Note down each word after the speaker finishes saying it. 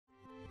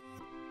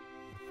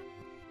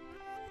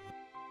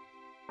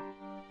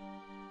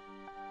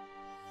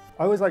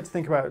I always like to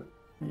think about,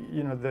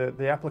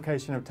 the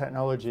application of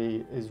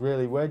technology is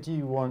really where do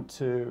you want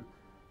to,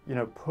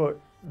 put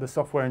the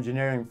software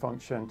engineering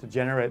function to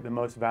generate the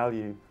most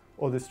value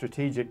or the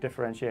strategic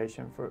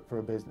differentiation for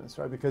a business,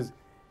 right? Because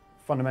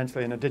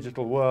fundamentally in a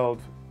digital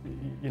world,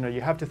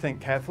 you have to think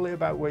carefully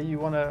about where you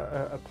want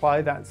to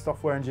apply that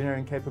software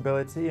engineering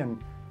capability, and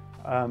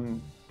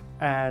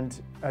as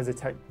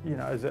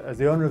as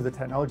the owner of the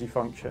technology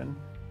function,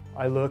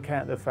 I look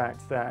at the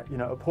fact that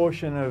a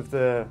portion of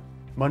the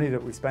money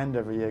that we spend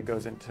every year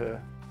goes into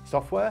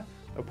software,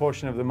 a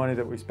portion of the money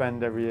that we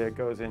spend every year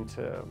goes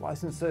into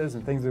licenses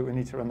and things that we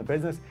need to run the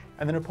business,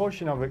 and then a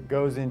portion of it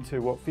goes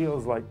into what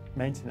feels like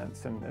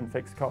maintenance and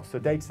fixed costs. So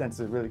data centers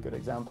is a really good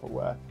example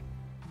where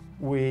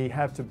we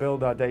have to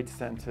build our data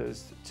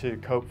centers to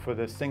cope for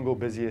the single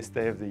busiest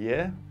day of the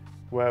year,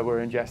 where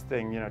we're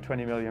ingesting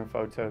 20 million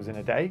photos in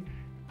a day,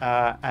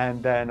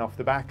 and then off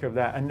the back of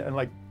that, and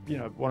like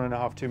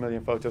 1.5 to 2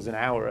 million photos an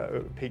hour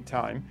at peak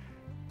time,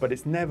 but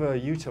it's never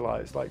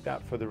utilized like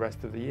that for the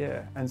rest of the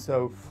year. And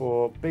so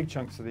for big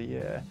chunks of the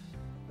year,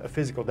 a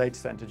physical data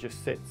center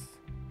just sits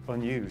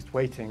unused,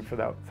 waiting for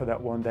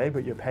that one day,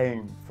 but you're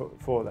paying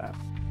for that.